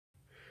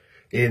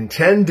In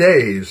 10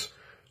 days,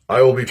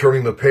 I will be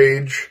turning the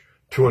page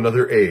to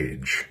another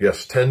age.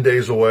 Yes, 10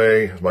 days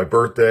away is my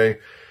birthday,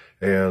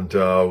 and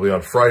we'll be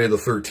on Friday the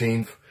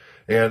 13th.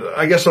 And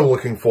I guess I'm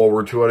looking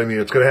forward to it. I mean,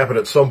 it's going to happen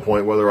at some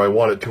point, whether I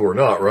want it to or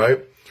not,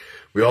 right?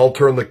 We all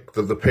turn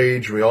the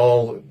page, we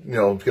all,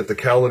 get the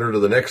calendar to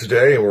the next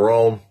day, and we're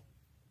all,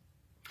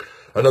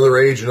 another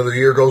age, another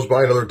year goes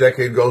by, another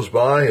decade goes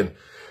by, and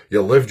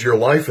you lived your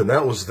life, and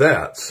that was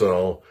that.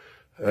 So,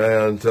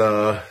 and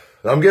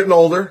I'm getting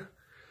older.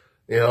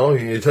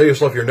 You tell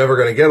yourself you're never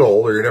going to get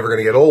old, or you're never going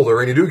to get older,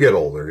 and you do get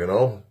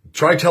older,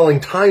 Try telling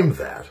time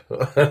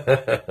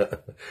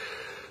that.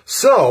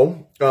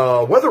 So,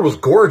 weather was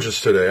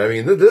gorgeous today. I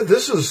mean,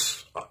 this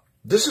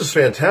is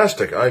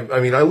fantastic. I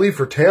mean, I leave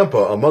for Tampa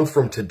a month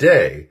from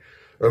today,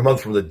 or a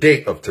month from the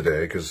date of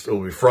today, because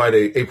it'll be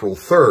Friday, April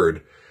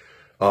 3rd,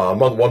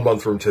 1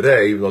 month from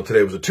today, even though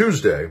today was a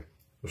Tuesday.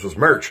 This was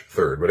March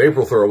 3rd, but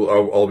April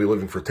 3rd, I'll be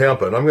leaving for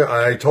Tampa. And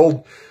I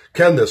told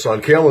Ken this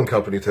on Kale and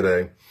Company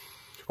today,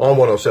 on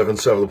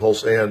 107.7 The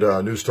Pulse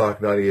and News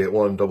Talk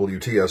 98.1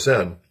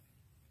 WTSN,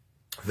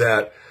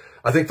 that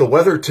I think the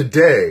weather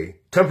today,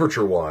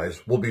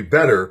 temperature-wise, will be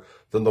better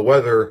than the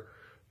weather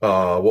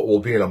what will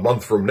be in a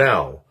month from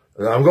now.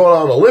 And I'm going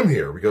on a limb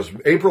here, because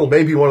April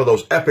may be one of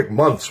those epic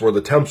months where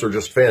the temps are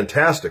just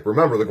fantastic.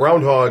 Remember, the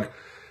groundhog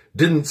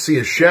didn't see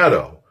a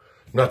shadow.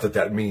 Not that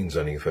that means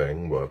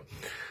anything, but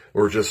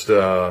we're just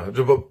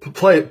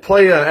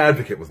play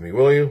advocate with me,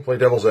 will you? Play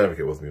devil's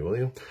advocate with me, will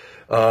you?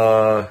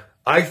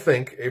 I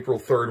think April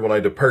 3rd, when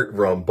I depart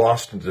from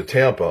Boston to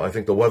Tampa, I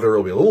think the weather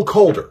will be a little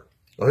colder.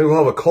 I think we'll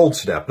have a cold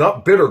snap.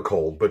 Not bitter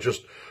cold, but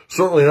just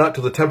certainly not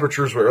to the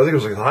temperatures where I think it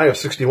was like a high of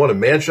 61 in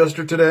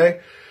Manchester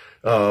today.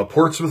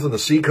 Portsmouth and the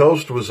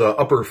seacoast was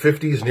upper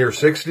 50s, near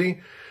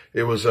 60.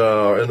 It was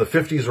in the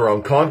 50s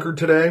around Concord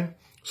today.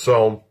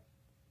 So,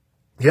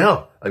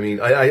 yeah, I mean,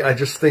 I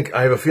just think,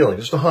 I have a feeling,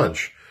 just a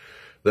hunch,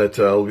 that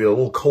it'll be a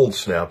little cold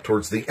snap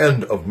towards the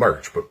end of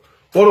March. But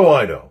what do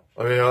I know?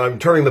 I mean, I'm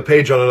turning the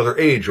page on another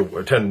age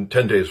 10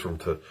 days from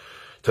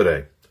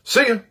today.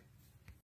 See ya.